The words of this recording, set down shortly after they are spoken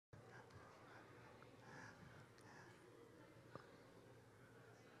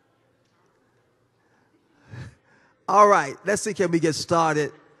All right, let's see, can we get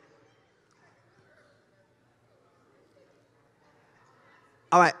started?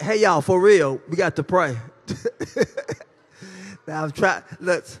 All right, hey y'all, for real, we got to pray. Now I'm trying.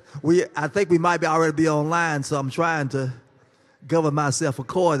 I think we might already be online, so I'm trying to govern myself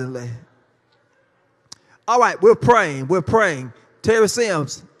accordingly. All right, we're praying. We're praying.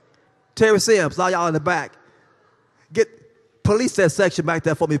 Terryka Sims, all y'all in the back. Police that section back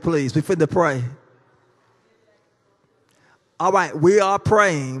there for me, please. We finna pray. All right, we are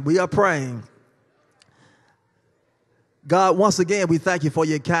praying. We are praying. God, once again, we thank you for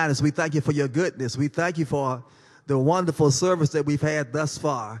your kindness. We thank you for your goodness. We thank you for the wonderful service that we've had thus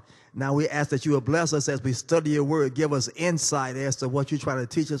far. Now we ask that you will bless us as we study your word. Give us insight as to what you're trying to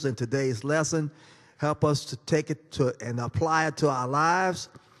teach us in today's lesson. Help us to take it and apply it to our lives,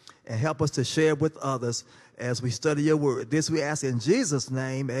 and help us to share with others as we study your word. This we ask in Jesus'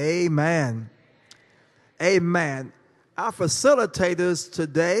 name, amen. Amen. Our facilitators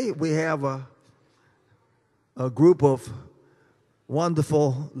today, we have a group of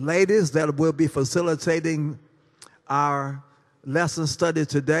wonderful ladies that will be facilitating our lesson study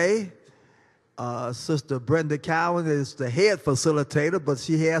today. Sister Brenda Cowan is the head facilitator, but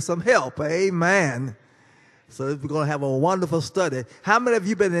she has some help. Amen. So we're going to have a wonderful study. How many of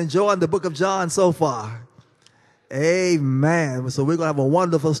you been enjoying the book of John so far? Amen. So we're going to have a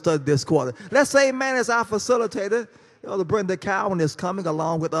wonderful study this quarter. Let's say amen as our facilitator. You know, the Brenda Cowan is coming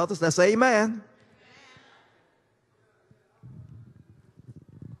along with others. Let's say amen.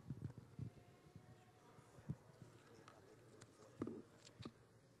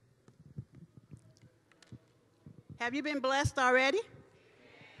 Have you been blessed already?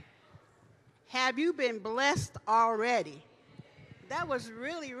 Have you been blessed already? That was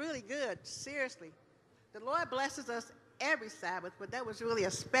really, really good, seriously. The Lord blesses us every Sabbath, but that was really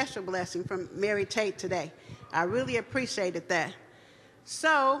a special blessing from Mary Tate today. I really appreciated that.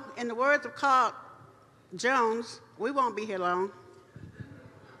 So, in the words of Carl Jones, we won't be here long.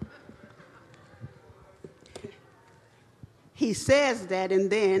 He says that, and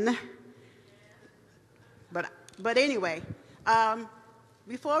then, but anyway,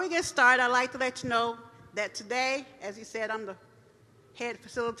 before we get started, I'd like to let you know that today, as he said, I'm the head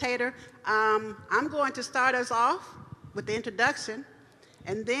facilitator. I'm going to start us off with the introduction,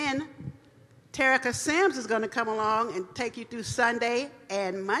 and then Terryka Sims is going to come along and take you through Sunday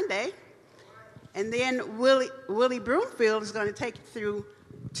and Monday, and then Willie Brumfield is going to take you through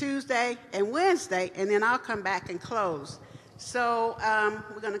Tuesday and Wednesday, and then I'll come back and close. So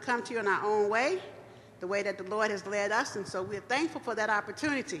we're going to come to you in our own way, the way that the Lord has led us, and so we're thankful for that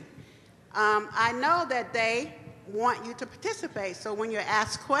opportunity. I know that they want you to participate, so when you're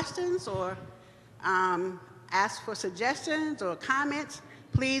asked questions or ask for suggestions or comments,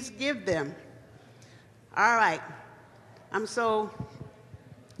 please give them. All right. I'm so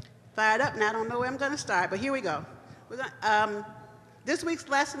fired up now, I don't know where I'm going to start, but here we go. This week's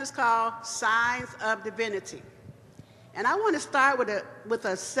lesson is called Signs of Divinity. And I want to start with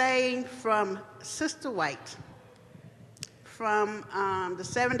a saying from Sister White from the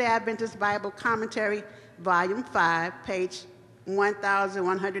Seventh-day Adventist Bible Commentary, Volume 5, page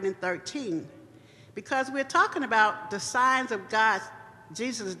 1113. Because we're talking about the signs of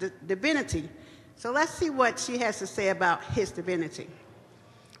Jesus' divinity. So let's see what she has to say about his divinity.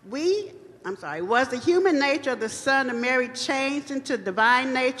 Was the human nature of the Son of Mary changed into the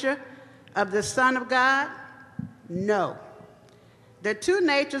divine nature of the Son of God? No. The two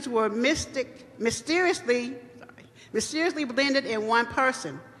natures were mysteriously blended in one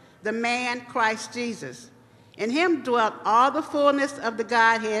person, the man Christ Jesus. In him dwelt all the fullness of the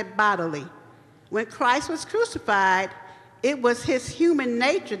Godhead bodily. When Christ was crucified, it was his human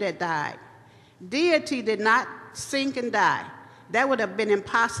nature that died. Deity did not sink and die. That would have been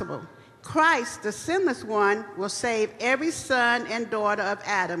impossible. Christ, the sinless one, will save every son and daughter of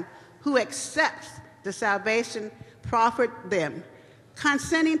Adam who accepts the salvation proffered them.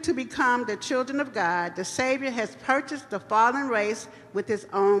 Consenting to become the children of God, the Savior has purchased the fallen race with his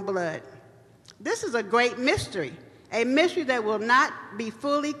own blood. This is a great mystery, a mystery that will not be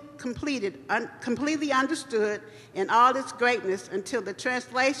fully completely understood in all its greatness until the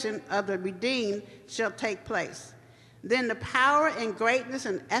translation of the redeemed shall take place. Then the power and greatness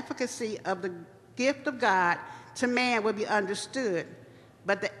and efficacy of the gift of God to man will be understood.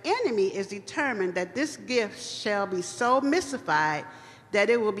 But the enemy is determined that this gift shall be so mystified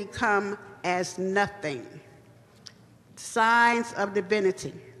that it will become as nothing. Signs of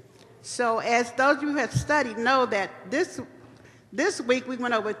divinity. So as those of you who have studied know that this week we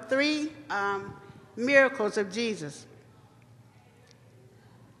went over 3 miracles of Jesus.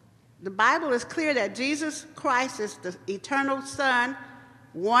 The Bible is clear that Jesus Christ is the eternal Son,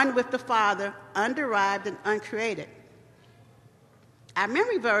 one with the Father, underived and uncreated. Our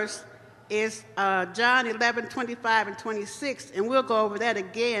memory verse is John 11:25 and 26, and we'll go over that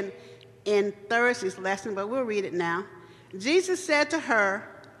again in Thursday's lesson, but we'll read it now. Jesus said to her,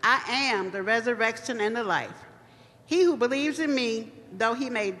 I am the resurrection and the life. He who believes in me, though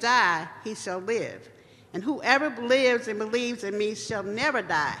he may die, he shall live. And whoever lives and believes in me shall never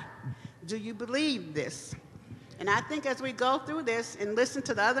die. Do you believe this? And I think as we go through this and listen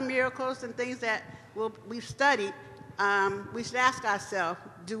to the other miracles and things that we've studied, we should ask ourselves,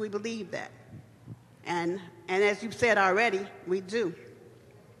 do we believe that? And as you've said already, we do.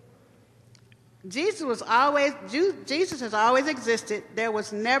 Jesus has always existed. There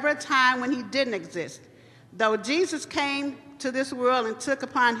was never a time when he didn't exist. Though Jesus came to this world and took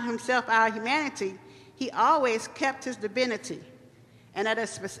upon himself our humanity, he always kept his divinity. And at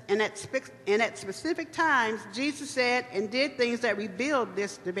specific times, Jesus said and did things that revealed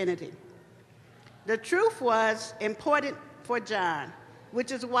this divinity. The truth was important for John,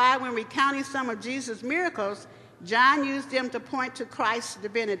 which is why when recounting some of Jesus' miracles, John used them to point to Christ's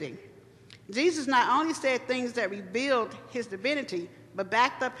divinity. Jesus not only said things that revealed his divinity, but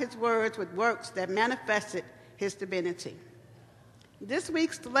backed up his words with works that manifested his divinity. This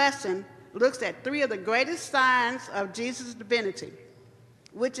week's lesson looks at three of the greatest signs of Jesus' divinity.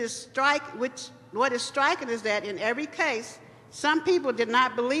 What is striking is that in every case, some people did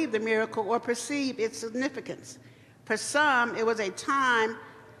not believe the miracle or perceive its significance. For some, it was a time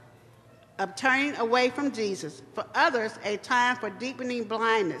of turning away from Jesus. For others, a time for deepening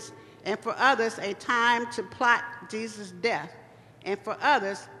blindness. And for others, a time to plot Jesus' death. And for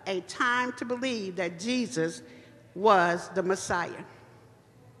others, a time to believe that Jesus was the Messiah.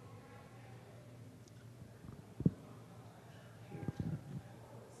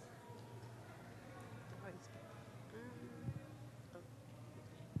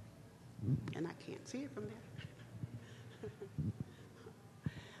 And I can't see it from there.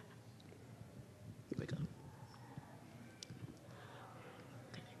 Here we go.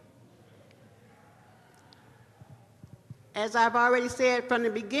 As I've already said from the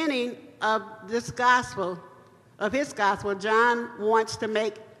beginning of this gospel, of his gospel, John wants to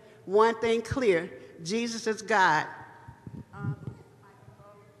make one thing clear. Jesus is God.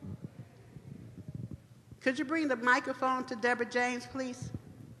 Could you bring the microphone to Deborah James, please?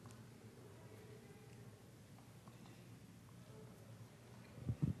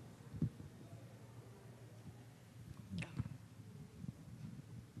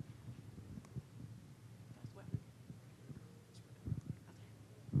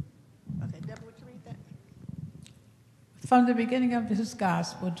 From the beginning of his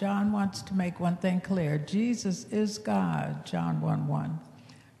gospel, John wants to make one thing clear. Jesus is God, John 1:1.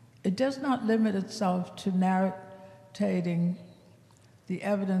 It does not limit itself to narrating the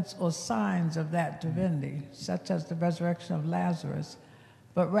evidence or signs of that divinity, such as the resurrection of Lazarus,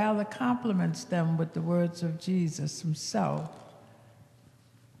 but rather complements them with the words of Jesus himself,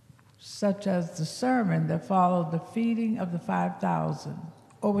 such as the sermon that followed the feeding of the 5,000,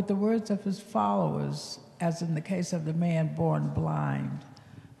 or with the words of his followers, as in the case of the man born blind.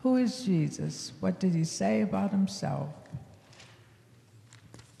 Who is Jesus? What did he say about himself?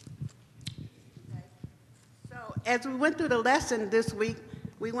 So as we went through the lesson this week,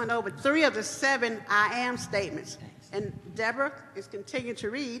 we went over 3 of the 7 I am statements. And Deborah is continuing to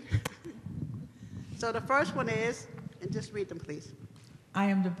read. So the first one is, and just read them, please. I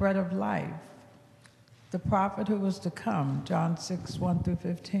am the bread of life, the prophet who was to come, John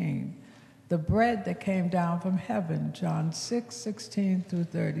 6:1-15. The bread that came down from heaven, John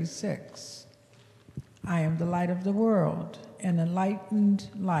 6:16-36. I am the light of the world, an enlightened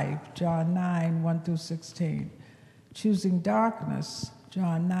life, John 9:1-16. Choosing darkness,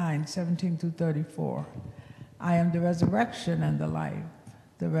 John 9:17-34. I am the resurrection and the life,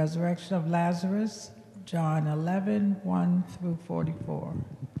 the resurrection of Lazarus, John 11:1-44.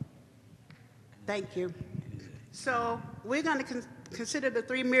 Thank you. So we're going to consider the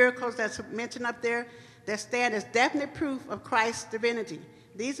 3 miracles that's mentioned up there that stand as definite proof of Christ's divinity.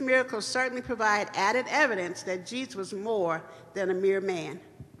 These miracles certainly provide added evidence that Jesus was more than a mere man.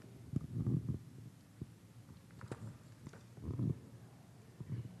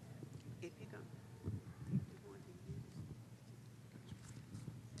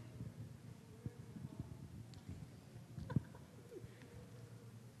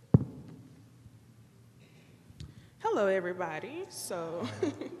 Hello, everybody. So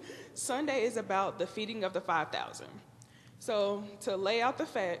Sunday is about the feeding of the 5,000. So to lay out the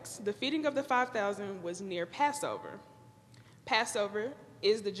facts, the feeding of the 5,000 was near Passover. Passover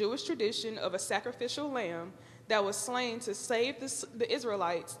is the Jewish tradition of a sacrificial lamb that was slain to save the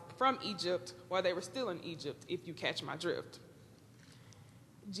Israelites from Egypt while they were still in Egypt, if you catch my drift.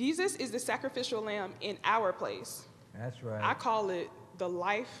 Jesus is the sacrificial lamb in our place. That's right. I call it the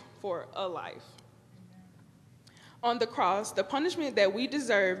life for a life. On the cross, the punishment that we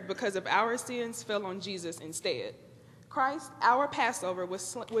deserved because of our sins fell on Jesus instead. Christ, our Passover,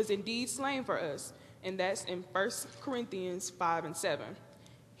 was indeed slain for us, and that's in 1 Corinthians 5 and 7.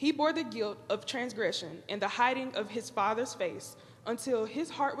 He bore the guilt of transgression and the hiding of his Father's face until his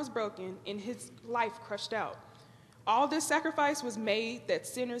heart was broken and his life crushed out. All this sacrifice was made that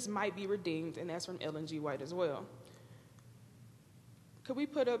sinners might be redeemed, and that's from Ellen G. White as well. Could we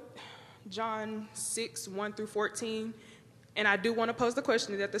put up John 6, 1 through 14? And I do want to pose the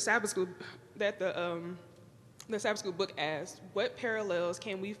question that the Sabbath School book asked: what parallels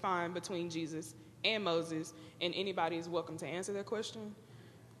can we find between Jesus and Moses? And anybody is welcome to answer that question.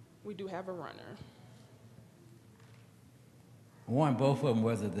 We do have a runner. Both of them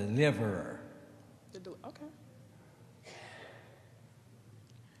was a deliverer. Okay.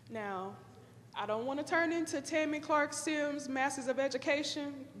 Now, I don't want to turn into Tammy Clark Sims, Masters of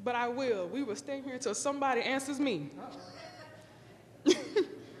Education, but I will. We will stay here until somebody answers me.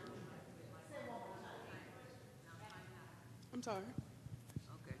 I'm sorry.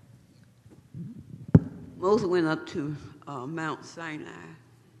 Okay. Moses went up to Mount Sinai,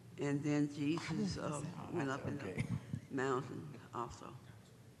 and then Jesus went up in the mountain also.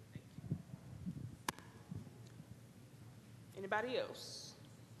 Anybody else?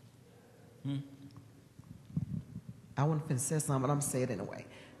 I want to say something, but I'm going to say it anyway.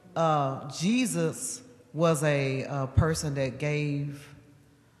 Jesus was a person that gave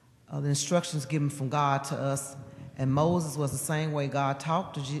the instructions given from God to us, and Moses was the same way. God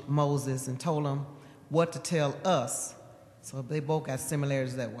talked to Moses and told him what to tell us. So they both got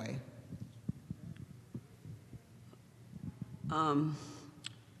similarities that way.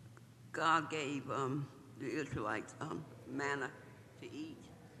 God gave the Israelites manna to eat,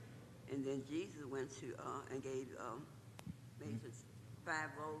 and then Jesus went to and gave basically 5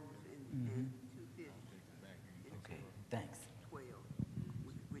 loaves and 2 fish. Okay, thanks. 12,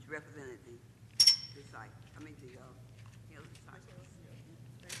 which represented the disciples.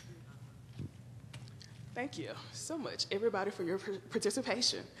 Thank you so much, everybody, for your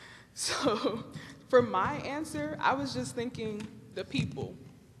participation. So for my answer, I was just thinking the people.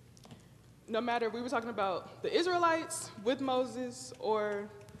 No matter if we were talking about the Israelites with Moses or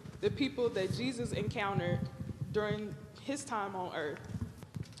the people that Jesus encountered during his time on earth.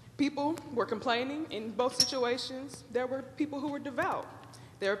 People were complaining in both situations. There were people who were devout.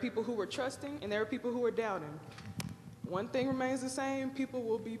 There were people who were trusting, and there were people who were doubting. One thing remains the same: people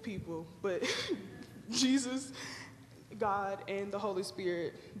will be people, but Jesus, God, and the Holy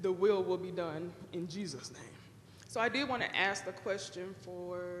Spirit, the will be done in Jesus' name. So I did want to ask the question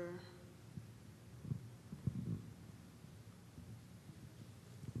for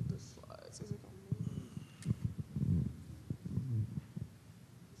the slides. Is it going to move?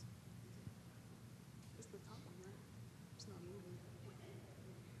 It's the top one, right? It's not moving.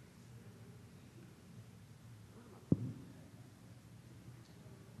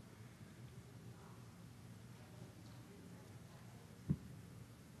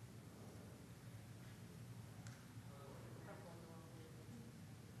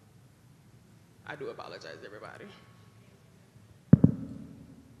 I do apologize, everybody.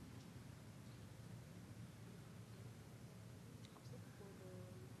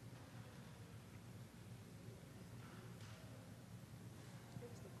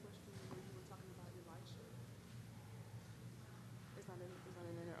 It's not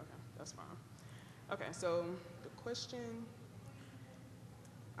in there? Okay, that's fine. Okay, so the question,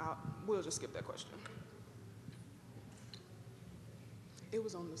 we'll just skip that question. It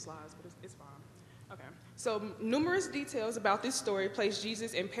was on the slides, but it's fine. Okay, so numerous details about this story place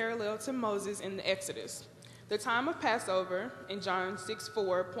Jesus in parallel to Moses in the Exodus. The time of Passover in John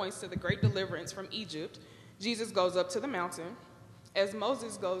 6:4 points to the great deliverance from Egypt. Jesus goes up to the mountain. As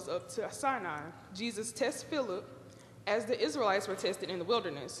Moses goes up to Sinai, Jesus tests Philip as the Israelites were tested in the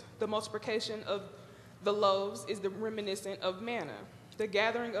wilderness. The multiplication of the loaves is the reminiscent of manna. The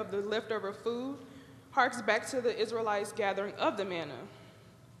gathering of the leftover food harks back to the Israelites' gathering of the manna.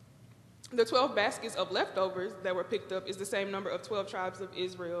 The 12 baskets of leftovers that were picked up is the same number of 12 tribes of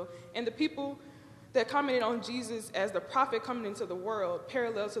Israel, and the people that commented on Jesus as the prophet coming into the world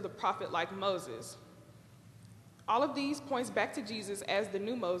parallel to the prophet like Moses. All of these points back to Jesus as the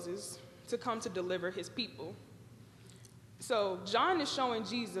new Moses to come to deliver his people. So John is showing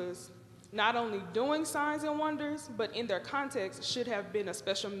Jesus not only doing signs and wonders, but in their context should have been a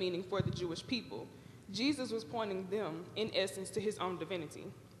special meaning for the Jewish people. Jesus was pointing them, in essence, to his own divinity.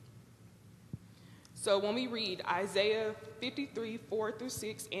 So when we read Isaiah 53,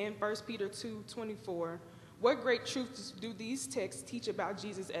 4-6, and 1 Peter 2, 24, what great truths do these texts teach about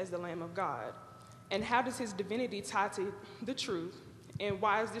Jesus as the Lamb of God? And how does his divinity tie to the truth? And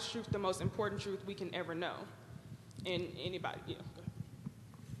why is this truth the most important truth we can ever know? And anybody, yeah, go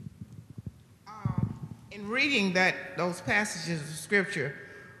ahead. In reading those passages of Scripture,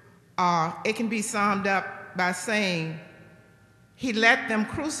 it can be summed up by saying, he let them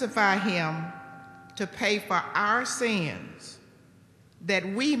crucify him to pay for our sins, that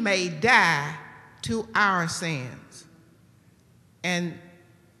we may die to our sins. And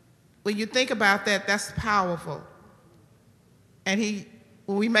when you think about that, that's powerful. And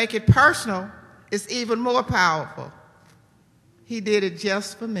when we make it personal, it's even more powerful. He did it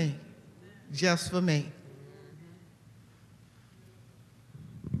just for me, just for me.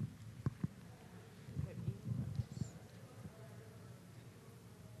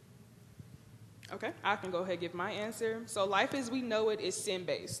 Okay, I can go ahead and give my answer. So life as we know it is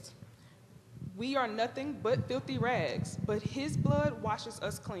sin-based. We are nothing but filthy rags, but his blood washes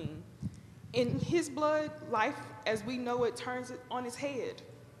us clean. In his blood, life as we know it turns it on its head.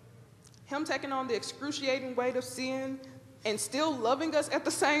 Him taking on the excruciating weight of sin and still loving us at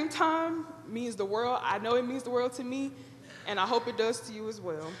the same time means the world. I know it means the world to me, and I hope it does to you as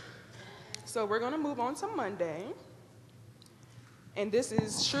well. So we're going to move on to Monday. And this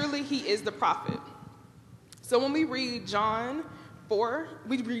is, surely he is the prophet. So when we read John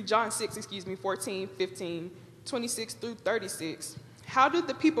 6, 14, 15, 26 through 36, how did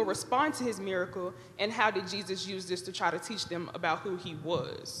the people respond to his miracle, and how did Jesus use this to try to teach them about who he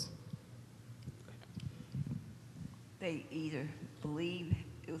was? They either believed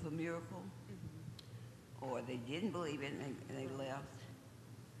it was a miracle, or they didn't believe it and they left.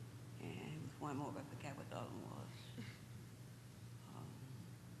 And it was one more about the cat, what the other one was.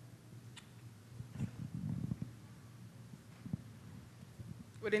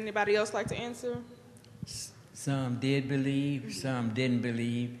 Would anybody else like to answer? Some did believe, some didn't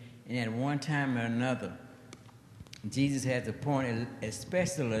believe, and at one time or another, Jesus had to point,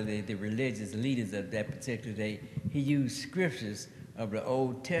 especially the religious leaders of that particular day, he used scriptures of the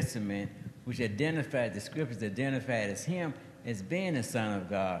Old Testament, which identified, the scriptures identified as him as being the Son of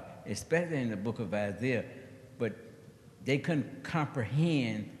God, especially in the book of Isaiah, but they couldn't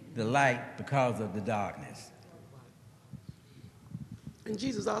comprehend the light because of the darkness. And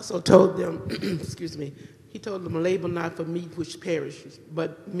Jesus also told them, excuse me, he told them, labor not for meat which perishes,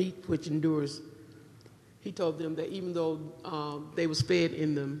 but meat which endures. He told them that even though they was fed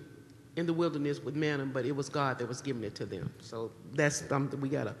in the wilderness with manna, but it was God that was giving it to them. So that's something we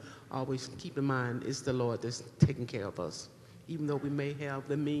gotta always keep in mind. It's the Lord that's taking care of us. Even though we may have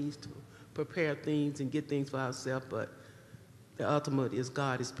the means to prepare things and get things for ourselves, but the ultimate is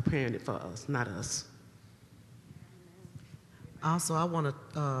God is preparing it for us, not us. Also, I want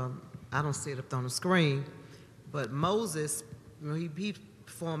to, I don't see it up on the screen, but Moses, you know, he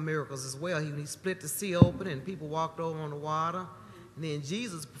performed miracles as well. He split the sea open and people walked over on the water. And then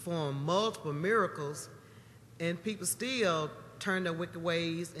Jesus performed multiple miracles and people still turned their wicked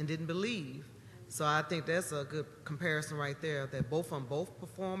ways and didn't believe. So I think that's a good comparison right there, that both of them both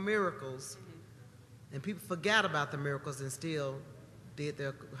performed miracles and people forgot about the miracles and still did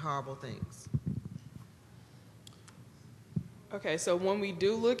their horrible things. Okay, so when we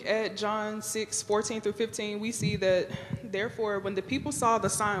do look at John 6, 14 through 15, we see that, therefore, when the people saw the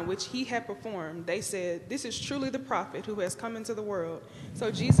sign which he had performed, they said, this is truly the prophet who has come into the world.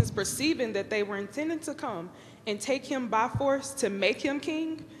 So Jesus, perceiving that they were intended to come and take him by force to make him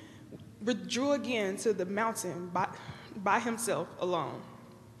king, withdrew again to the mountain by himself alone.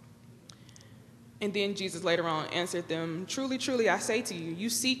 And then Jesus later on answered them, truly, truly, I say to you, you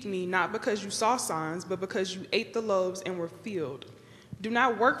seek me not because you saw signs, but because you ate the loaves and were filled. Do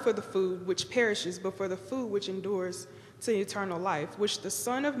not work for the food which perishes, but for the food which endures to eternal life, which the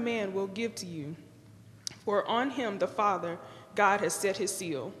Son of Man will give to you. For on him, the Father, God has set his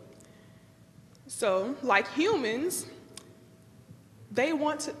seal. So, like humans, we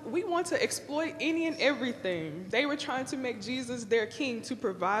want to exploit any and everything. They were trying to make Jesus their king to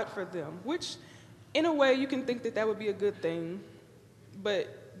provide for them, which in a way, you can think that that would be a good thing,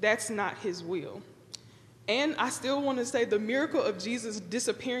 but that's not his will. And I still want to say the miracle of Jesus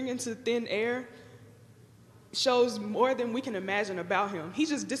disappearing into thin air shows more than we can imagine about him. He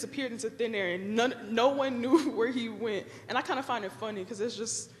just disappeared into thin air, and no one knew where he went. And I kind of find it funny because it's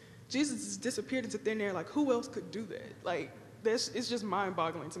just, Jesus just disappeared into thin air. Like, who else could do that? Like, it's just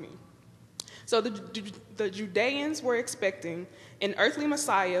mind-boggling to me. So the Judeans were expecting an earthly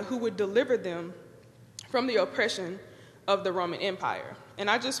Messiah who would deliver them from the oppression of the Roman Empire. And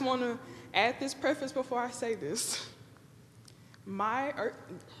I just want to add this preface before I say this. I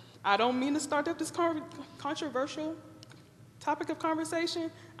don't mean to start up this controversial topic of conversation.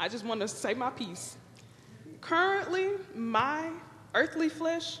 I just want to say my piece. Currently, my earthly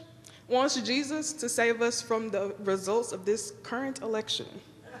flesh wants Jesus to save us from the results of this current election.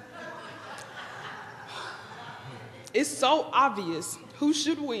 It's so obvious who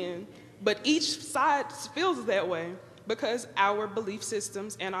should win, but each side feels that way because our belief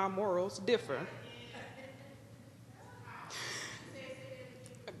systems and our morals differ.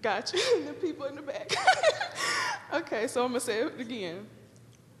 Gotcha. The people in the back. Okay, so I'm going to say it again.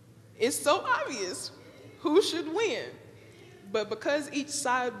 It's so obvious who should win, but because each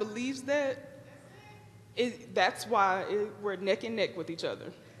side believes that, that's why we're neck and neck with each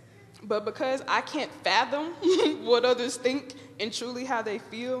other. But because I can't fathom what others think and truly how they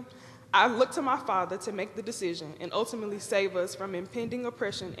feel, I look to my Father to make the decision and ultimately save us from impending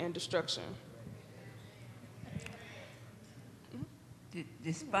oppression and destruction.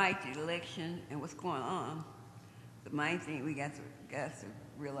 Despite the election and what's going on, the main thing we got to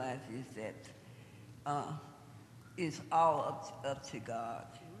realize is that it's all up to God,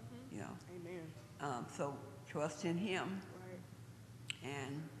 you know. Amen. So trust in Him, Right.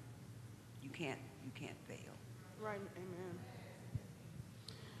 and you can't fail. Right. Amen.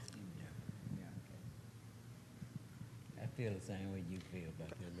 I feel the same way you feel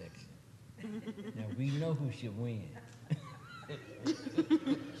about the election. Now, we know who should win.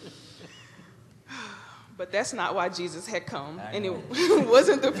 But that's not why Jesus had come, and it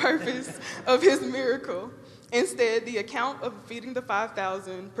wasn't the purpose of his miracle. Instead, the account of feeding the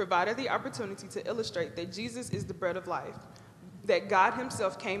 5,000 provided the opportunity to illustrate that Jesus is the bread of life, that God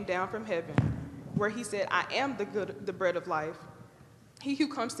himself came down from heaven, where he said, I am the bread of life. He who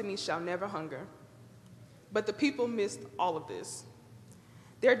comes to me shall never hunger. But the people missed all of this.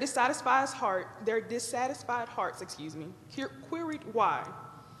 Their dissatisfied hearts, queried why.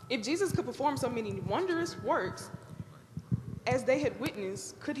 If Jesus could perform so many wondrous works as they had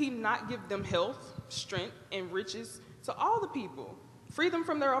witnessed, could he not give them health, strength, and riches to all the people, free them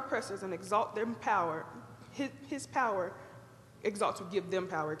from their oppressors, and exalt their power, his power, give them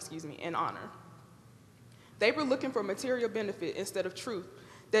power, and honor? They were looking for material benefit instead of truth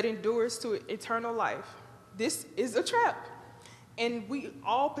that endures to eternal life. This is a trap, and we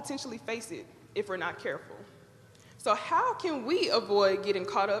all potentially face it if we're not careful. So how can we avoid getting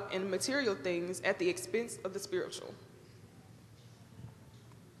caught up in material things at the expense of the spiritual?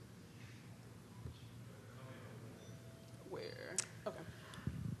 Okay.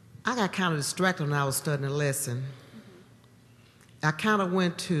 I got kind of distracted when I was studying the lesson. I kind of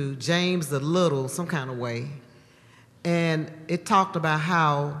went to James the Little some kind of way, and it talked about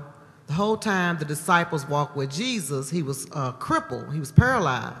how the whole time the disciples walked with Jesus, he was crippled, he was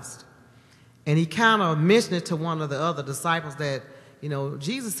paralyzed. And he kind of mentioned it to one of the other disciples that, you know,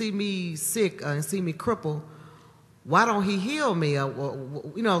 Jesus see me sick and see me crippled. Why don't he heal me?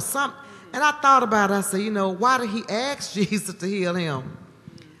 You know, and I thought about it. I said, you know, why did he ask Jesus to heal him?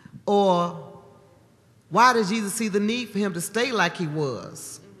 Or why did Jesus see the need for him to stay like he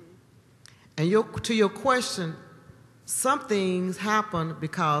was? And to your question, some things happen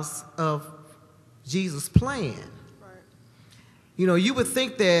because of Jesus' plan. Right. You know, you would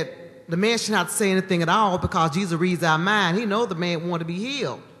think that the man should not say anything at all because Jesus reads our mind. He knows the man wanted to be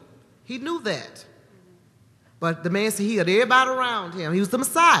healed. He knew that. But the man said he healed everybody around him. He was the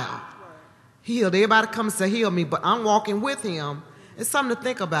Messiah. Right. He healed everybody come and say, heal me, but I'm walking with him. It's something to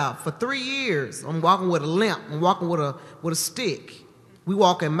think about. For 3 years, I'm walking with a limp. I'm walking with a stick. We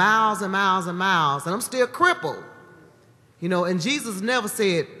walking miles and miles and miles, and I'm still crippled. You know, and Jesus never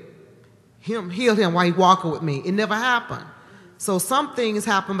said, heal him while he walking with me. It never happened. So some things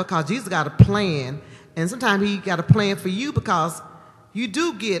happen because Jesus got a plan, and sometimes he got a plan for you because you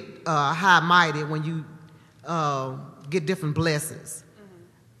do get high-mighty when you get different blessings.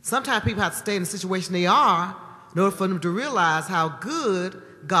 Sometimes people have to stay in the situation they are in order for them to realize how good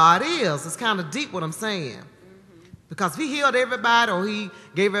God is. It's kind of deep what I'm saying. Because if he healed everybody or he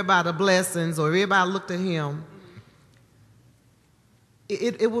gave everybody the blessings or everybody looked at him,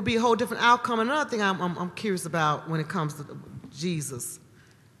 it would be a whole different outcome. Another thing I'm curious about when it comes to Jesus,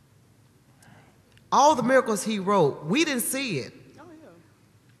 all the miracles he wrote, we didn't see it. Oh, yeah.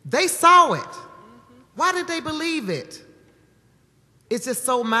 They saw it. Why did they believe it? It's just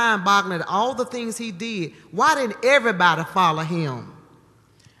so mind-boggling that all the things he did, why didn't everybody follow him?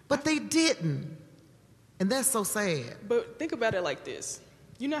 But they didn't. And that's so sad. But think about it like this.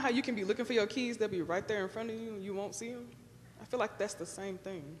 You know how you can be looking for your keys, they'll be right there in front of you and you won't see them? I feel like that's the same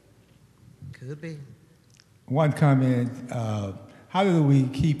thing. Could be. One comment, how do we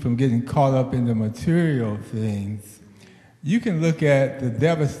keep from getting caught up in the material things? You can look at the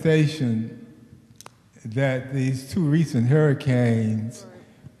devastation that these two recent hurricanes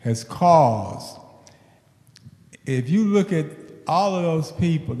has caused. If you look at all of those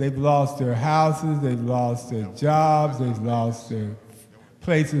people, they've lost their houses, they've lost their jobs, they've lost their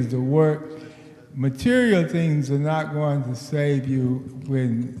places to work. Material things are not going to save you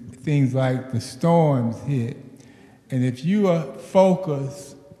when things like the storms hit. And if you are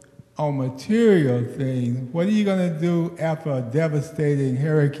focused on material things, what are you going to do after a devastating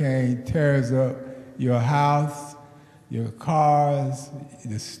hurricane tears up your house, your cars,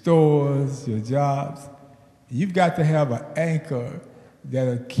 the stores, your jobs? You've got to have an anchor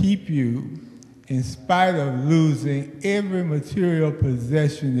that'll keep you in spite of losing every material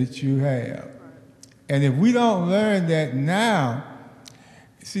possession that you have. And if we don't learn that now,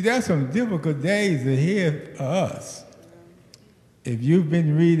 see, there's some difficult days ahead of us. If you've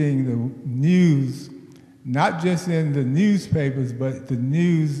been reading the news, not just in the newspapers, but the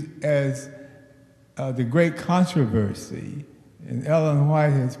news as the great controversy, and Ellen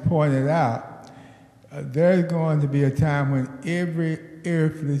White has pointed out, there's going to be a time when every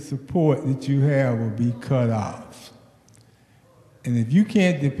earthly support that you have will be cut off. And if you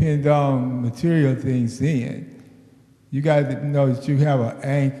can't depend on material things then, you got to know that you have an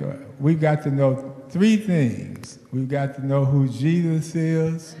anchor. We've got to know three things. We've got to know who Jesus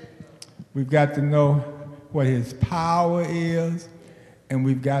is, we've got to know what his power is, and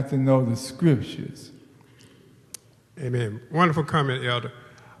we've got to know the scriptures. Amen. Wonderful comment, Elder.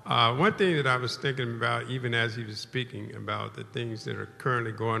 One thing that I was thinking about, even as he was speaking about the things that are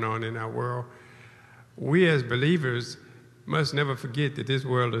currently going on in our world, we as believers must never forget that this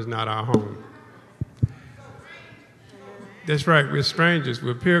world is not our home. That's right, we're strangers,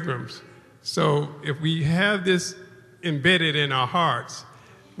 we're pilgrims. So if we have this embedded in our hearts,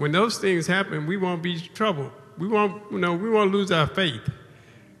 when those things happen, we won't be troubled. We won't lose our faith.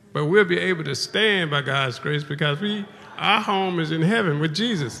 But we'll be able to stand by God's grace because our home is in heaven with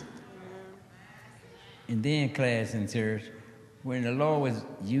Jesus. And then, class in church, when the Lord was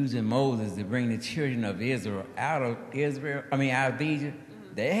using Moses to bring the children of Israel out of Egypt,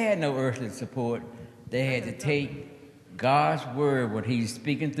 they had no earthly support. They had to take God's word, what he's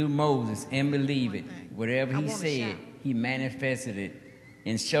speaking through Moses, and believe it. Whatever he said, he manifested it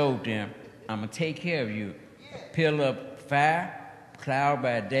and showed them, I'm going to take care of you. Pillar of fire, cloud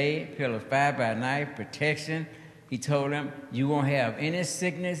by day, pillar of fire by night, protection. He told them, you won't have any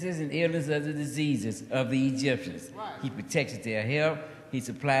sicknesses and illness of the diseases of the Egyptians. Right. He protected their health. He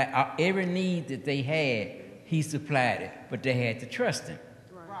supplied every need that they had. He supplied it, but they had to trust him.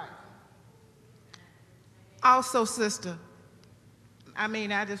 Right. Also, sister, I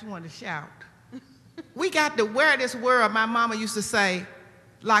just want to shout. We got to wear this world, my mama used to say,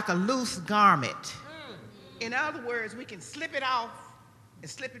 like a loose garment. In other words, we can slip it off and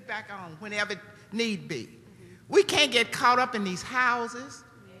slip it back on whenever need be. We can't get caught up in these houses,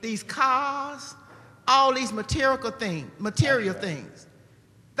 these cars, all these material things.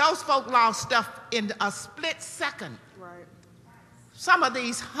 Those folk lost stuff in a split second. Right. Some of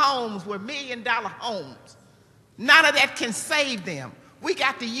these homes were $1 million homes. None of that can save them. We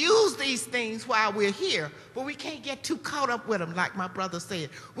got to use these things while we're here, but we can't get too caught up with them, like my brother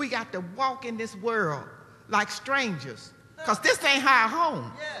said. We got to walk in this world like strangers, because this ain't our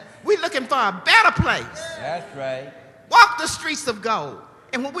home. We're looking for a better place. That's right. Walk the streets of gold.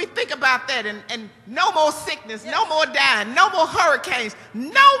 And when we think about that, and no more sickness, no more dying, no more hurricanes,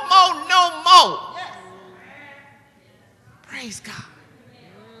 no more. Praise God.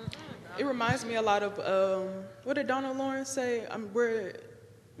 It reminds me a lot of what did Donald Lawrence say?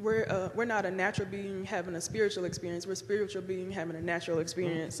 We're not a natural being having a spiritual experience. We're a spiritual being having a natural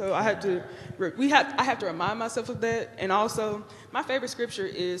experience. So I have to remind myself of that. And also, my favorite scripture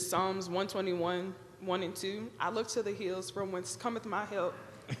is Psalms 121, 1 and 2. I look to the hills from whence cometh my help.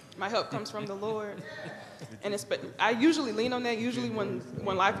 My help comes from the Lord. And I usually lean on that. Usually when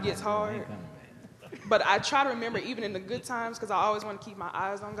life gets hard. But I try to remember even in the good times, because I always want to keep my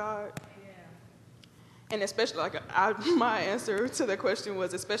eyes on God. And especially, my answer to the question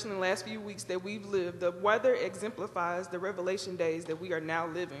was, especially in the last few weeks that we've lived, the weather exemplifies the revelation days that we are now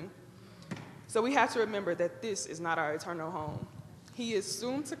living. So we have to remember that this is not our eternal home. He is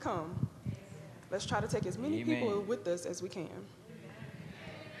soon to come. Let's try to take as many people with us as we can.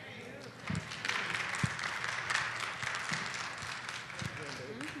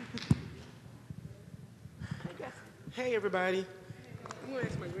 Hey, everybody. You want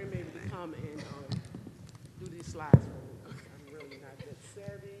to come and do these slides for me. I'm really not that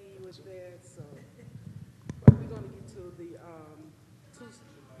savvy with that, so. But we're going to get to the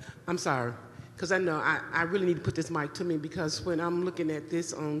I'm sorry, because I know I really need to put this mic to me, because when I'm looking at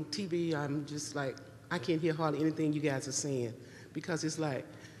this on TV, I'm just like, I can't hear hardly anything you guys are saying, because it's like,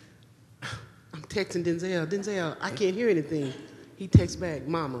 I'm texting Denzel, I can't hear anything. He texts back,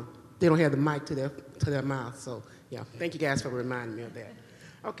 Mama. They don't have the mic to their mouth. So, yeah, thank you guys for reminding me of that.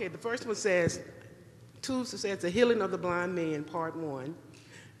 Okay, the first one says, Tuesday says, The Healing of the Blind Man, Part 1.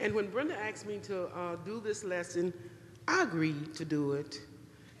 And when Brenda asked me to do this lesson, I agreed to do it.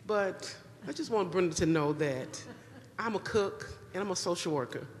 But I just want Brenda to know that I'm a cook and I'm a social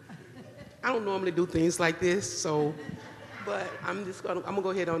worker. I don't normally do things like this, but I'm gonna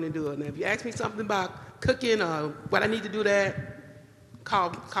go ahead on and do it. Now, if you ask me something about cooking or what I need to do that,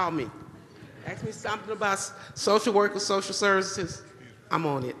 call me. Ask me something about social work or social services, I'm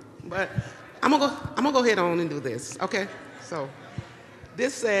on it. But I'm gonna go ahead on and do this, okay? So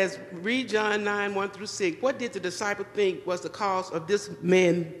this says, read John 9:1-6. What did the disciple think was the cause of this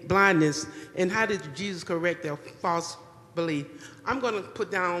man's blindness, and how did Jesus correct their false belief? I'm gonna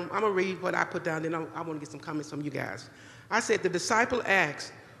read what I put down, then I want to get some comments from you guys. I said, the disciple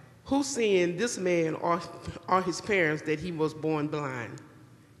asked, who sinned, this man or his parents, that he was born blind?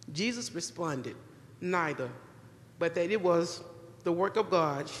 Jesus responded, neither, but that it was the work of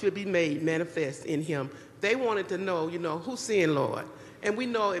God should be made manifest in him. They wanted to know, who sinned, Lord? And we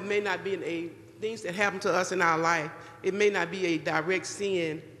know it may not be things that happen to us in our life. It may not be a direct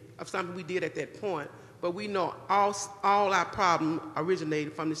sin of something we did at that point, but we know all our problem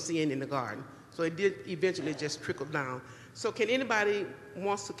originated from the sin in the garden. So it did eventually just trickle down. So can anybody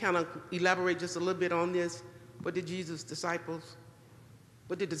wants to kind of elaborate just a little bit on this? What did the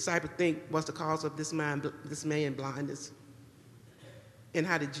disciple think was the cause of this man blindness? And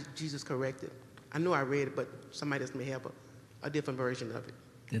how did Jesus correct it? I know I read it, but somebody else may have a different version of it.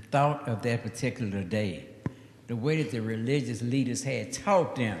 The thought of that particular day, the way that the religious leaders had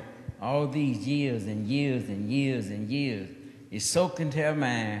taught them all these years and years and years and years, is soaked into their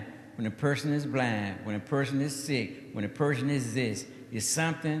mind. When a person is blind, when a person is sick, when a person is this, is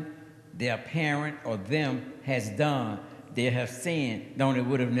something their parent or them has done, they have sinned, though it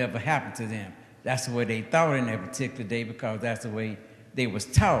would have never happened to them. That's the way they thought in that particular day, because that's the way they was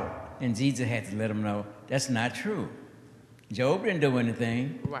taught. And Jesus had to let them know that's not true. Job didn't do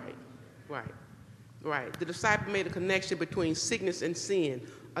anything. Right. The disciple made a connection between sickness and sin.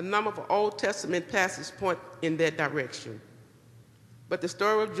 A number of Old Testament passages point in that direction. But the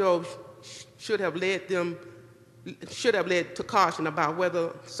story of Job should have led to caution about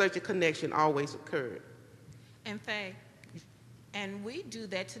whether such a connection always occurred. And Faye, and we do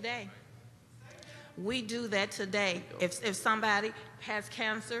that today. We do that today. If somebody has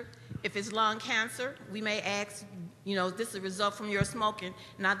cancer, if it's lung cancer, we may ask, this is a result from your smoking.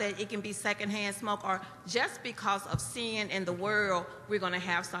 Not that it can be secondhand smoke, or just because of sin in the world, we're going to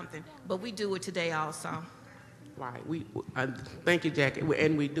have something. But we do it today also. Right. Thank you, Jackie.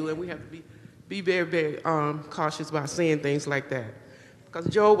 And we do, and we have to be very, very cautious about saying things like that. Because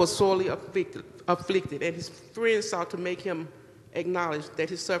Job was sorely afflicted, and his friends sought to make him acknowledge that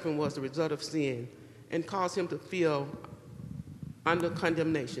his suffering was the result of sin and caused him to feel under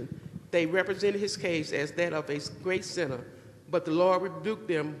condemnation. They represented his case as that of a great sinner, but the Lord rebuked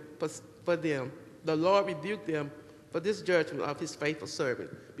them for them. The Lord rebuked them for this judgment of his faithful servant.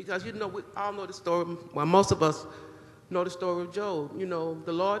 Because, we all know the story, well, most of us know the story of Job.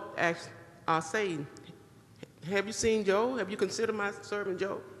 The Lord asked Satan, have you seen Job? Have you considered my servant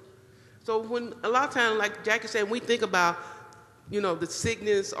Job? So when a lot of times, like Jackie said, when we think about, the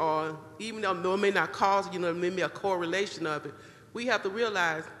sickness, or even though it may not cause, maybe a correlation of it, we have to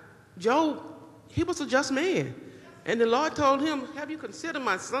realize Job, he was a just man. And the Lord told him, have you considered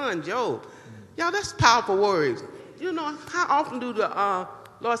my son Job? Y'all, that's powerful words. How often do the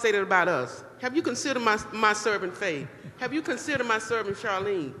Lord say that about us? Have you considered my servant Faye? Have you considered my servant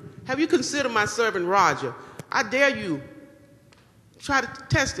Charlene? Have you considered my servant Roger? I dare you, try to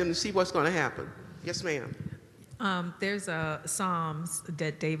test him to see what's going to happen. Yes, ma'am. There's a Psalms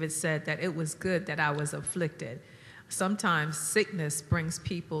that David said that it was good that I was afflicted. Sometimes sickness brings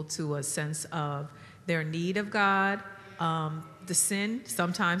people to a sense of their need of God, the sin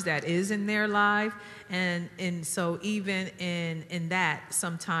sometimes that is in their life, and so even in that,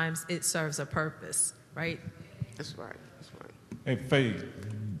 sometimes it serves a purpose, right? That's right. Hey, Faye.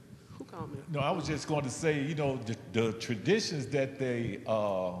 Who called me? No, I was just going to say, the traditions that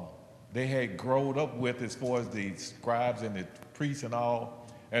they had grown up with, as far as the scribes and the priests and all,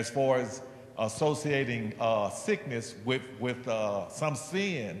 as far as associating sickness with some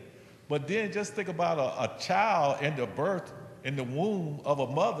sin. But then just think about a child in the birth, in the womb of a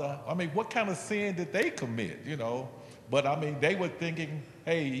mother. I mean, what kind of sin did they commit, you know? But I mean, they were thinking,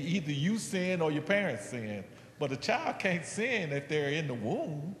 hey, either you sin or your parents sin. But a child can't sin if they're in the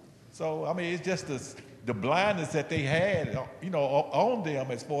womb. So, I mean, it's just the blindness that they had, you know, on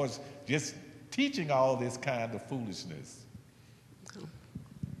them as far as just teaching all this kind of foolishness.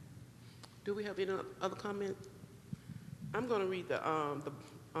 Do we have any other comments? I'm going to read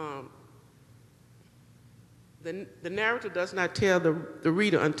the narrative does not tell the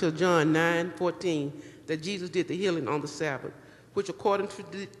reader until John 9:14 that Jesus did the healing on the Sabbath, which according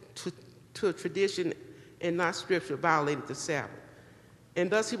to tradition and not scripture violated the Sabbath.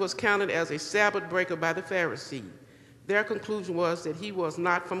 And thus he was counted as a Sabbath breaker by the Pharisees. Their conclusion was that he was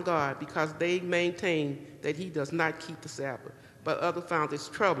not from God because they maintained that he does not keep the Sabbath. But others found it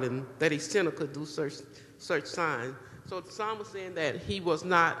troubling that a sinner could do such signs. So some were saying that he was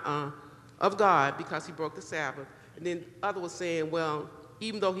not of God because he broke the Sabbath. And then others were saying, well,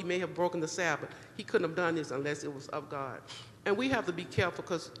 even though he may have broken the Sabbath, he couldn't have done this unless it was of God. And we have to be careful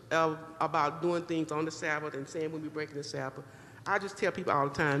about doing things on the Sabbath and saying when we're breaking the Sabbath. I just tell people all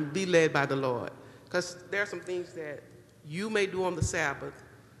the time, be led by the Lord. Because there are some things that you may do on the Sabbath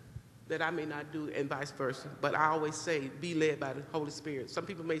that I may not do, and vice versa. But I always say, be led by the Holy Spirit. Some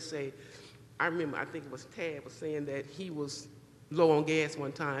people may say, I remember, I think it was Tad was saying that he was low on gas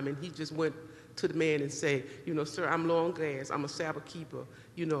one time, and he just went to the man and said, you know, sir, I'm low on gas. I'm a Sabbath keeper.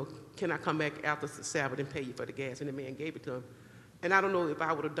 You know, can I come back after the Sabbath and pay you for the gas? And the man gave it to him. And I don't know if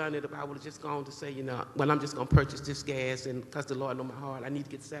I would have done it if I would have just gone to say, you know, well, I'm just going to purchase this gas, and because the Lord knows my heart, I need to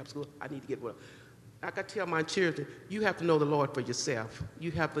get to Sabbath school. I need to get well. Like I tell my children, you have to know the Lord for yourself.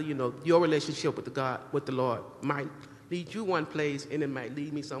 You have to, you know, your relationship with the Lord might lead you one place, and it might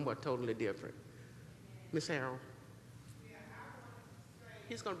lead me somewhere totally different. Miss Harold.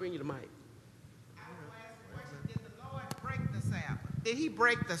 He's going to bring you the mic. I will ask the question, did the Lord break the Sabbath? Did he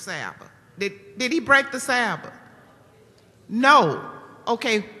break the Sabbath? Did he break the Sabbath? No.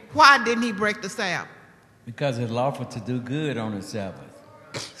 Okay, why didn't he break the Sabbath? Because it's lawful to do good on the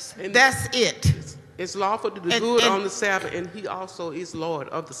Sabbath. And that's it. It's lawful to do good on the Sabbath, and he also is Lord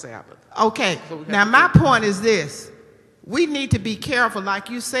of the Sabbath. Okay, So now my point is this. We need to be careful, like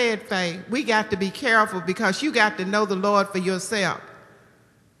you said, Faye. We got to be careful because you got to know the Lord for yourself.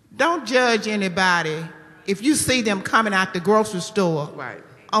 Don't judge anybody if you see them coming out the grocery store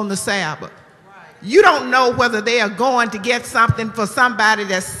on the Sabbath. You don't know whether they are going to get something for somebody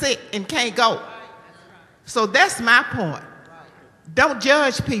that's sick and can't go. So that's my point. Don't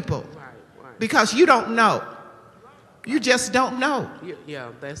judge people because you don't know. You just don't know.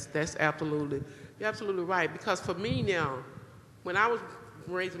 Yeah, that's absolutely, you're absolutely right. Because for me now, when I was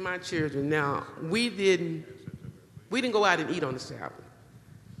raising my children, now we didn't go out and eat on the Sabbath.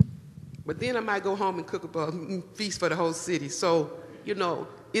 But then I might go home and cook a feast for the whole city. So, you know,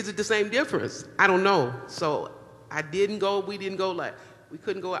 is it the same difference? I don't know. So we didn't go, we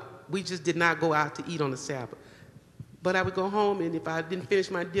couldn't go out. We just did not go out to eat on the Sabbath. But I would go home, and if I didn't finish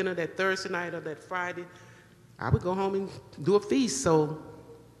my dinner that Thursday night or that Friday, I would go home and do a feast. So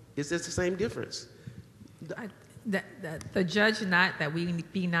is this the same difference? The judge not, that we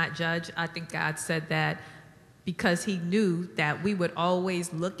be not judged, I think God said that because he knew that we would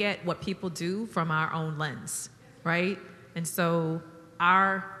always look at what people do from our own lens, right? And so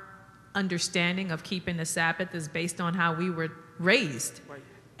our understanding of keeping the Sabbath is based on how we were raised. Right.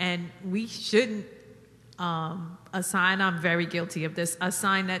 And we shouldn't assign, I'm very guilty of this,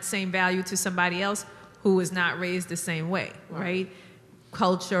 assign that same value to somebody else who is not raised the same way, right?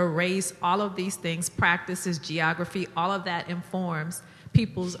 Culture, race, all of these things, practices, geography, all of that informs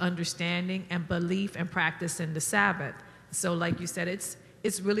people's understanding and belief and practice in the Sabbath. So like you said,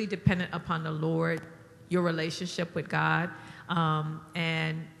 it's really dependent upon the Lord, your relationship with God,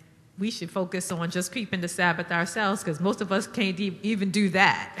 and we should focus on just keeping the Sabbath ourselves because most of us can't even do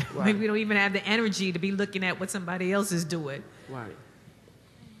that. Right. We don't even have the energy to be looking at what somebody else is doing. Right.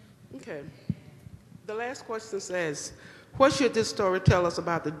 Okay. The last question says, what should this story tell us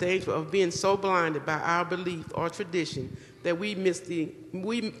about the danger of being so blinded by our belief or tradition that we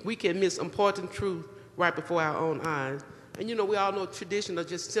can miss important truth right before our own eyes? And you know, we all know tradition are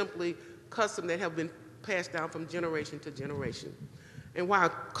just simply customs that have been passed down from generation to generation. And while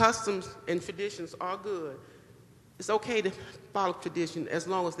customs and traditions are good, it's okay to follow tradition as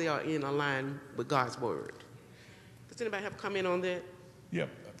long as they are in line with God's word. Does anybody have a comment on that? Yeah,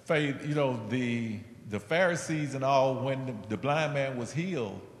 Faye, you know, the Pharisees and all, when the blind man was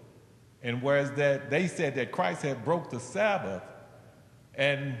healed, and whereas that they said that Christ had broke the Sabbath,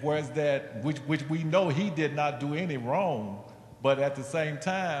 and whereas that, which we know he did not do any wrong, but at the same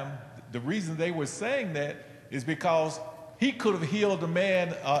time, the reason they were saying that is because he could have healed the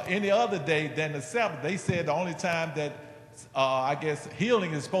man any other day than the Sabbath. They said the only time that I guess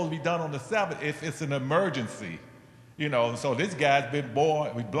healing is supposed to be done on the Sabbath if it's an emergency. You know, so this guy's been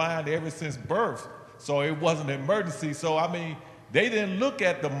blind ever since birth. So it wasn't an emergency. So, I mean, they didn't look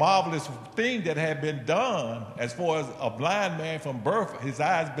at the marvelous thing that had been done as far as a blind man from birth, his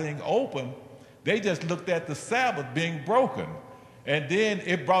eyes being open. They just looked at the Sabbath being broken. And then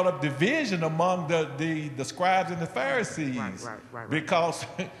it brought up division among the scribes and the Pharisees. Right. Because,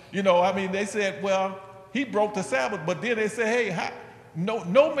 you know, I mean, they said, well, he broke the Sabbath. But then they said, hey,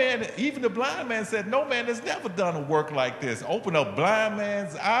 no man, even the blind man said, no man has never done a work like this. Open up blind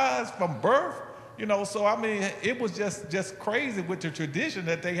man's eyes from birth. You know, so I mean, it was just crazy with the tradition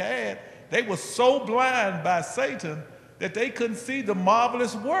that they had. They were so blind by Satan that they couldn't see the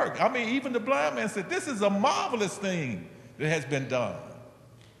marvelous work. I mean, even the blind man said, this is a marvelous thing that has been done.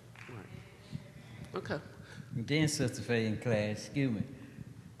 Okay. And then, Sister Faye in class, excuse me,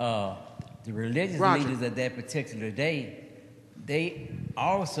 the religious leaders of that particular day, they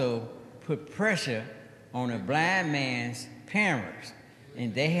also put pressure on a blind man's parents.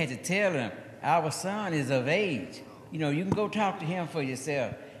 And they had to tell them, our son is of age. You know, you can go talk to him for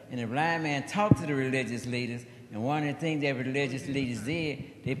yourself. And the blind man talked to the religious leaders. And one of the things that religious leaders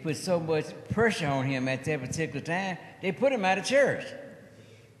did, they put so much pressure on him at that particular time, they put him out of church.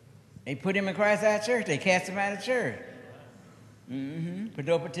 They put him in Christ out of church. They cast him out of church. For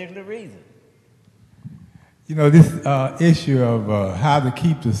no particular reason. You know, this issue of how to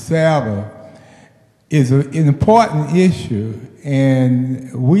keep the Sabbath is an important issue,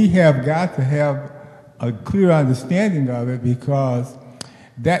 and we have got to have a clear understanding of it, because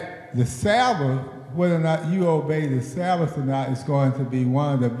that the Sabbath, whether or not you obey the Sabbath or not, is going to be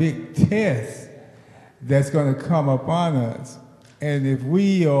one of the big tests that's going to come upon us. And if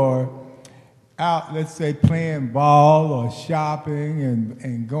we are out, let's say, playing ball or shopping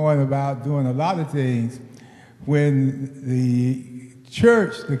and going about doing a lot of things, when the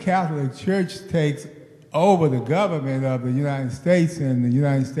church, the Catholic Church, takes over the government of the United States, and the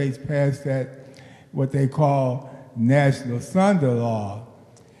United States passed that, what they call National Sunday Law,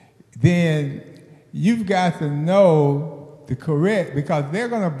 then you've got to know the correct, because they're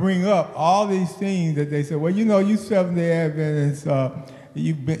going to bring up all these things that they say, well, you know, you Seventh-day Adventists,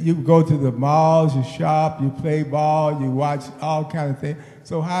 you go to the malls, you shop, you play ball, you watch all kinds of things.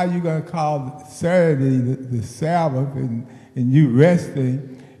 So how are you going to call Saturday the Sabbath and you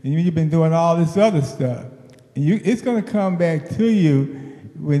resting, and you've been doing all this other stuff? And it's going to come back to you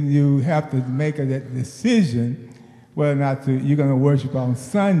when you have to make that decision whether or not you're going to worship on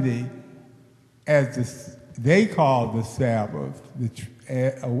Sunday as they call the Sabbath,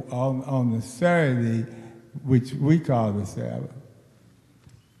 on the Saturday, which we call the Sabbath.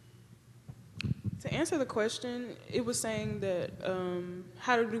 To answer the question, it was saying that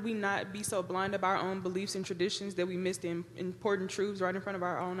how do we not be so blinded by our own beliefs and traditions that we miss the important truths right in front of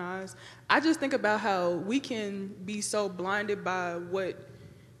our own eyes? I just think about how we can be so blinded by what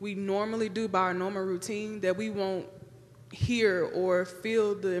we normally do, by our normal routine, that we won't hear or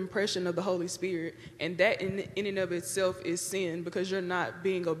feel the impression of the Holy Spirit. And that in and of itself is sin, because you're not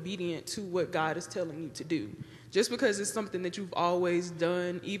being obedient to what God is telling you to do. Just because it's something that you've always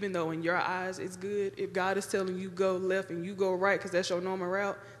done, even though in your eyes it's good, if God is telling you go left and you go right because that's your normal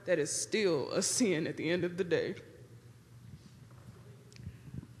route, that is still a sin at the end of the day.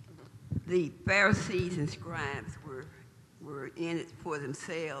 The Pharisees and scribes were in it for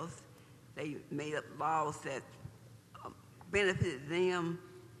themselves. They made up laws that benefited them,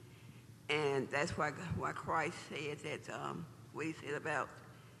 and that's why Christ said that, what he said about,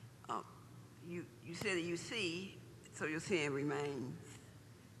 you said that you see, so your sin remains,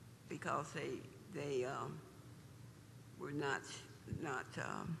 because they were not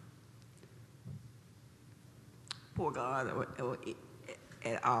for God or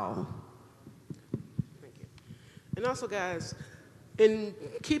at all. Thank you. And also, guys, in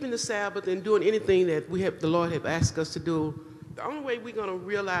keeping the Sabbath and doing anything that the Lord have asked us to do, the only way we're going to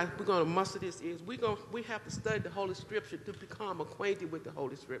realize we're going to muster this is we have to study the Holy Scripture to become acquainted with the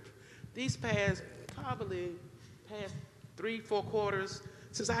Holy Scripture. These past 3-4 quarters,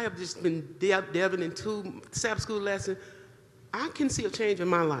 since I have just been delving into Sabbath School lesson, I can see a change in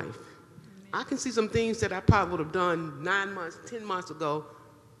my life. I can see some things that I probably would have done 9 months, 10 months ago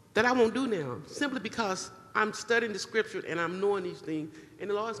that I won't do now, simply because I'm studying the Scripture and I'm knowing these things, and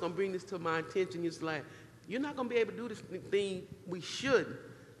the Lord's going to bring this to my attention. It's like, you're not going to be able to do this thing we should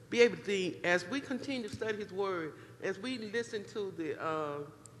be able to do as we continue to study His Word, as we listen to the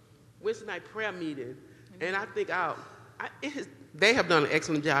Wednesday night prayer meeting. And I think I they have done an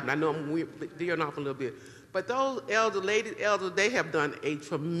excellent job, and I know I'm veering off a little bit. But those elders, they have done a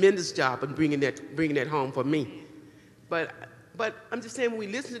tremendous job in bringing that home for me. But I'm just saying, when we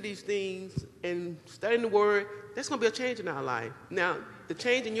listen to these things and studying the Word, there's going to be a change in our life. Now, the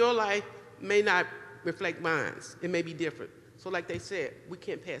change in your life may not reflect mine. It may be different. So like they said, we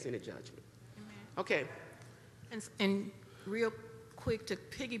can't pass any judgment. Amen. Okay. And real quick, to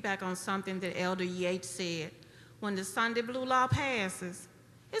piggyback on something that Elder Yates said, when the Sunday Blue Law passes,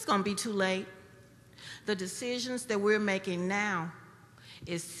 it's going to be too late. The decisions that we're making now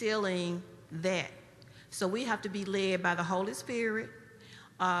is sealing that. So we have to be led by the Holy Spirit.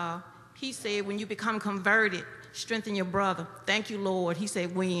 He said, when you become converted, strengthen your brother. Thank you, Lord. He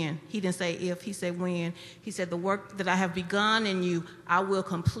said, when. He didn't say if. He said, when. He said, the work that I have begun in you, I will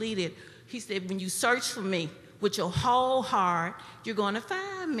complete it. He said, when you search for me with your whole heart, you're going to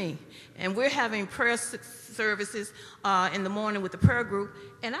find me. And we're having prayer services in the morning with the prayer group.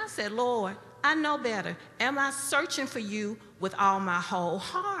 And I said, Lord, I know better. Am I searching for you with all my whole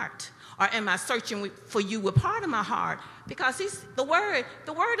heart? Or am I searching for you with part of my heart? Because the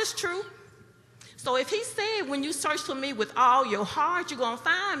word is true. So if he said, when you search for me with all your heart, you're going to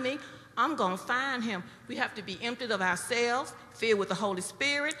find me, I'm going to find him. We have to be emptied of ourselves, filled with the Holy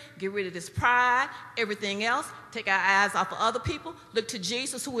Spirit, get rid of this pride, everything else, take our eyes off of other people, look to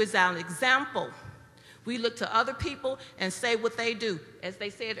Jesus, who is our example. We look to other people and say what they do. As they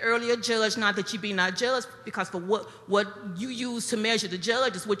said earlier, judge not that you be not judged, because for what you use to measure the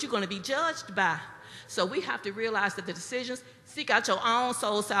judge is what you're going to be judged by. So we have to realize that the decisions, seek out your own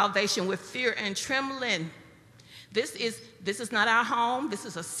soul salvation with fear and trembling. This is not our home. This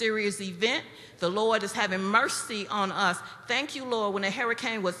is a serious event. The Lord is having mercy on us. Thank you, Lord. When the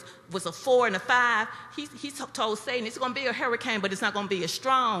hurricane was a 4 and a 5, he told Satan, it's going to be a hurricane, but it's not going to be as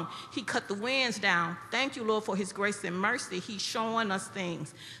strong. He cut the winds down. Thank you, Lord, for his grace and mercy. He's showing us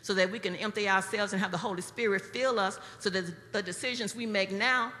things so that we can empty ourselves and have the Holy Spirit fill us, so that the decisions we make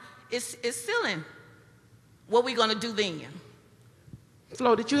now is sealing what we're going to do then.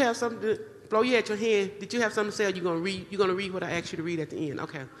 Flo, did you have something Flo, you had your hand. Did you have something to say, or you're going to read what I asked you to read at the end?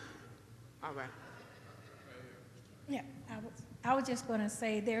 Okay. All right. Yeah, I was just going to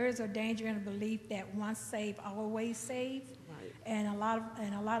say there is a danger in the belief that once saved, always saved. Right. And a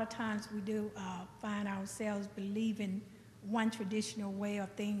lot of times we do find ourselves believing one traditional way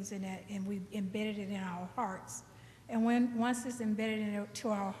of things, and we embedded it in our hearts. And once it's embedded into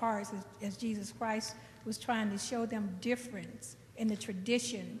our hearts, as Jesus Christ was trying to show them difference in the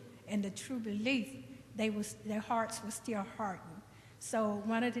tradition and the true belief, their hearts were still hardened. So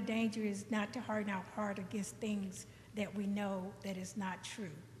one of the dangers is not to harden our heart against things that we know that is not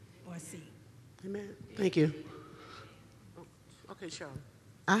true or see. Amen. Thank you. Okay, Charlotte.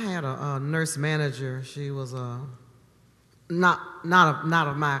 I had a nurse manager. She was not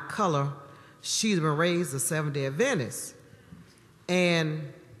of my color. She's been raised a Seventh-day Adventist,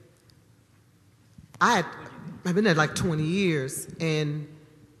 and I've been there like 20 years, and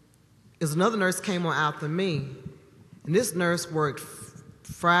there's another nurse came on after me, and this nurse worked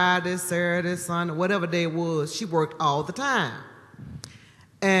Friday, Saturday, Sunday, whatever day it was. She worked all the time,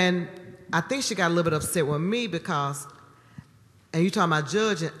 and I think she got a little bit upset with me because, and you're talking about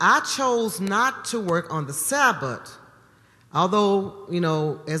judging, I chose not to work on the Sabbath. Although, you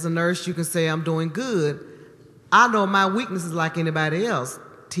know, as a nurse, you can say I'm doing good. I know my weaknesses like anybody else.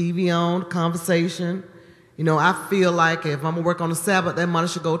 TV on, conversation. You know, I feel like if I'm going to work on the Sabbath, that money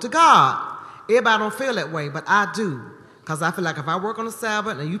should go to God. Everybody don't feel that way, but I do. Because I feel like if I work on the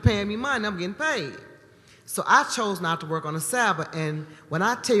Sabbath and you paying me money, I'm getting paid. So I chose not to work on the Sabbath. And when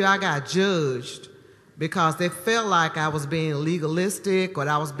I tell you I got judged because they felt like I was being legalistic or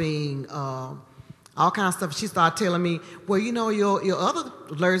I was being all kinds of stuff. She started telling me, well, you know, your other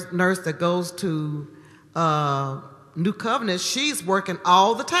nurse that goes to New Covenant, she's working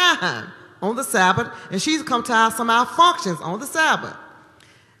all the time on the Sabbath, and she's come to some of our functions on the Sabbath.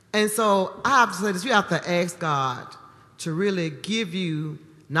 And so I have to say this, you have to ask God to really give you,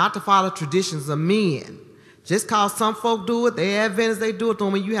 not to follow traditions of men. Just because some folk do it, they Adventists, they do it,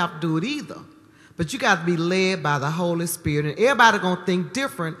 don't mean you have to do it either. But you got to be led by the Holy Spirit, and everybody going to think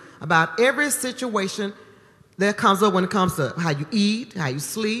different about every situation that comes up when it comes to how you eat, how you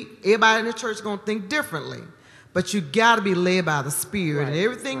sleep. Everybody in the church is going to think differently. But you got to be led by the Spirit. Right, and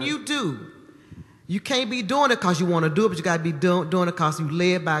everything you do, you can't be doing it because you want to do it, but you got to be doing it because you're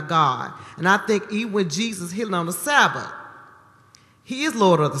led by God. And I think even when Jesus healed on the Sabbath, he is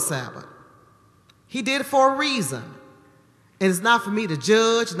Lord of the Sabbath. He did it for a reason. And it's not for me to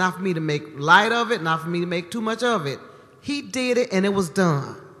judge, it's not for me to make light of it, not for me to make too much of it. He did it and it was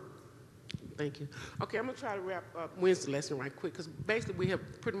done. Thank you. Okay, I'm going to try to wrap up Wednesday's lesson right quick, because basically we have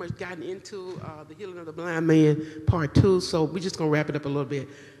pretty much gotten into the healing of the blind man, part 2, so we're just going to wrap it up a little bit.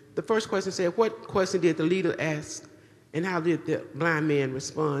 The first question said, what question did the leader ask, and how did the blind man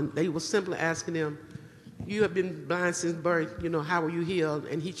respond? They were simply asking him, you have been blind since birth, you know, how were you healed?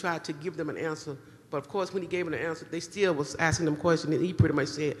 And he tried to give them an answer. But of course, when he gave them an answer, they still was asking them questions, and he pretty much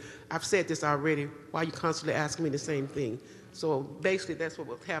said, I've said this already, why are you constantly asking me the same thing? So basically, that's what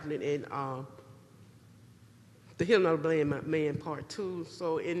was happening in the healing of the blind man, part 2.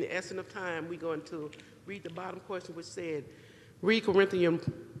 So in the essence of time, we're going to read the bottom question, which said, read 1 Corinthians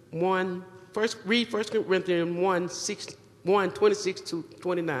 1, 26 to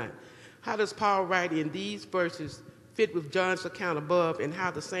 29. How does Paul write in these verses fit with John's account above, and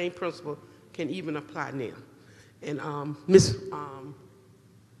how the same principle can even apply now? And Ms.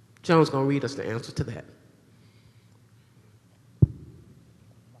 Jones going to read us the answer to that.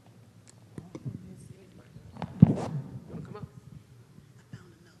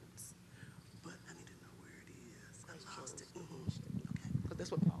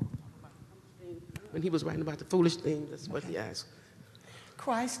 When he was writing about the foolish things, that's what he asked.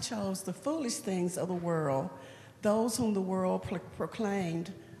 Christ chose the foolish things of the world, those whom the world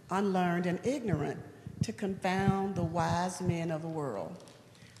proclaimed unlearned and ignorant, to confound the wise men of the world.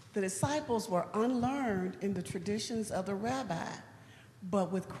 The disciples were unlearned in the traditions of the rabbi,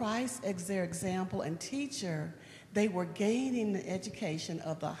 but with Christ as their example and teacher, they were gaining the education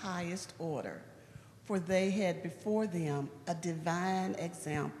of the highest order, for they had before them a divine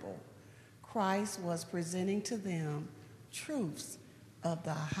example. Christ was presenting to them truths of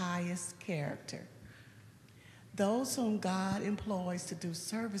the highest character. Those whom God employs to do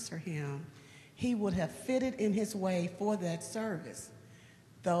service for him, he would have fitted in his way for that service.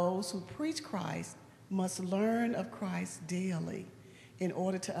 Those who preach Christ must learn of Christ daily in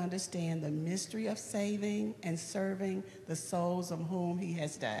order to understand the mystery of saving and serving the souls of whom he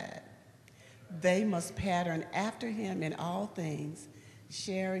has died. They must pattern after him in all things,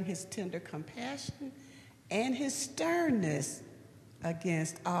 sharing his tender compassion and his sternness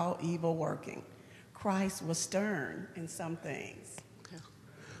against all evil working. Christ was stern in some things.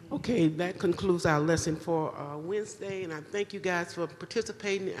 Okay, that concludes our lesson for Wednesday, and I thank you guys for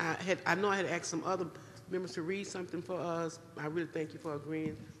participating. I know I had asked some other members to read something for us. I really thank you for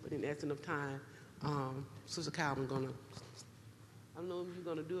agreeing, but in the essence of time, Sister Calvin's going to, I don't know if you're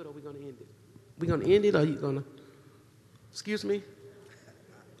going to do it or we're going to end it. We're going to end it or you going to, excuse me?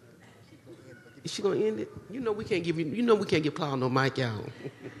 Is she going to end it? You know we can't give Paul no mic, y'all.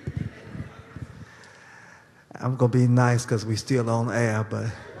 I'm going to be nice because we're still on air,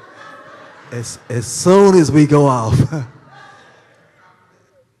 but as soon as we go off,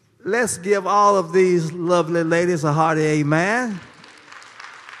 let's give all of these lovely ladies a hearty amen.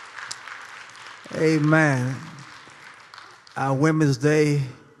 Amen. Our Women's Day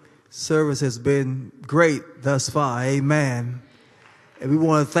service has been great thus far. Amen. And we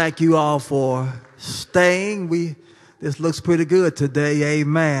want to thank you all for staying. This looks pretty good today.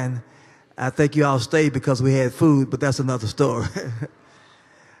 Amen. I think you all stayed because we had food, but that's another story.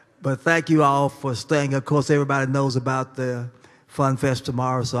 But thank you all for staying. Of course, everybody knows about the Fun Fest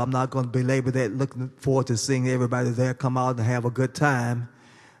tomorrow, so I'm not going to belabor that. Looking forward to seeing everybody there come out and have a good time.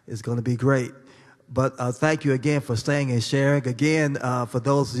 It's going to be great. But thank you again for staying and sharing. Again, for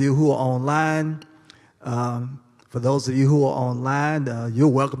those of you who are online, you're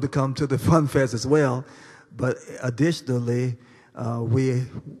welcome to come to the Fun Fest as well. But additionally, we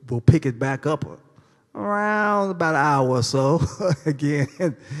will pick it back up around about an hour or so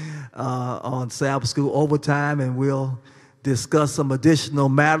again on Sabbath School overtime, and we'll discuss some additional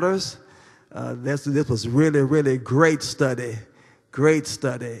matters. This was really, really great study. Great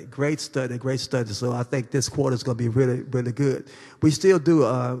study. So I think this quarter is going to be really, really good. We still do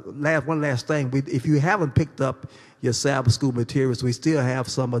one last thing. If you haven't picked up your Sabbath School materials, we still have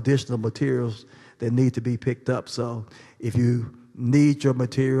some additional materials that need to be picked up. So if you need your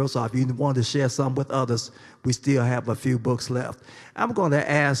materials, or if you want to share some with others, we still have a few books left. I'm going to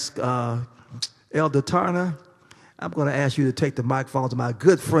ask Elder Turner, I'm going to ask you to take the microphone to my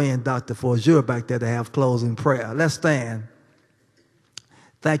good friend, Dr. Forjeur, back there to have closing prayer. Let's stand.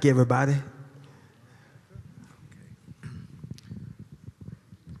 Thank you, everybody.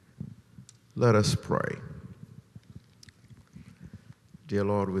 Let us pray. Dear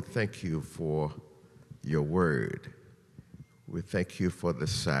Lord, we thank you for your word. We thank you for the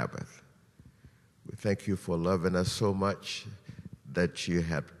Sabbath. We thank you for loving us so much that you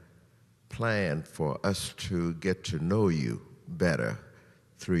have planned for us to get to know you better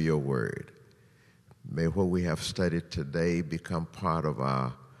through your word. May what we have studied today become part of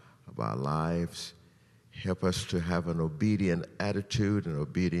our of our lives. Help us to have an obedient attitude, an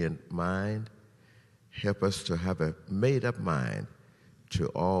obedient mind. Help us to have a made-up mind to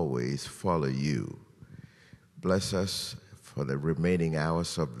always follow you. Bless us for the remaining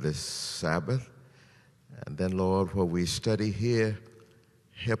hours of this Sabbath. And then, Lord, what we study here,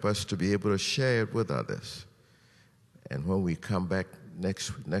 help us to be able to share it with others. And when we come back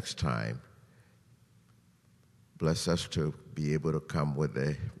next time, bless us to be able to come with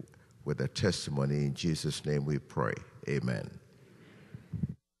a testimony. In Jesus' name we pray. Amen.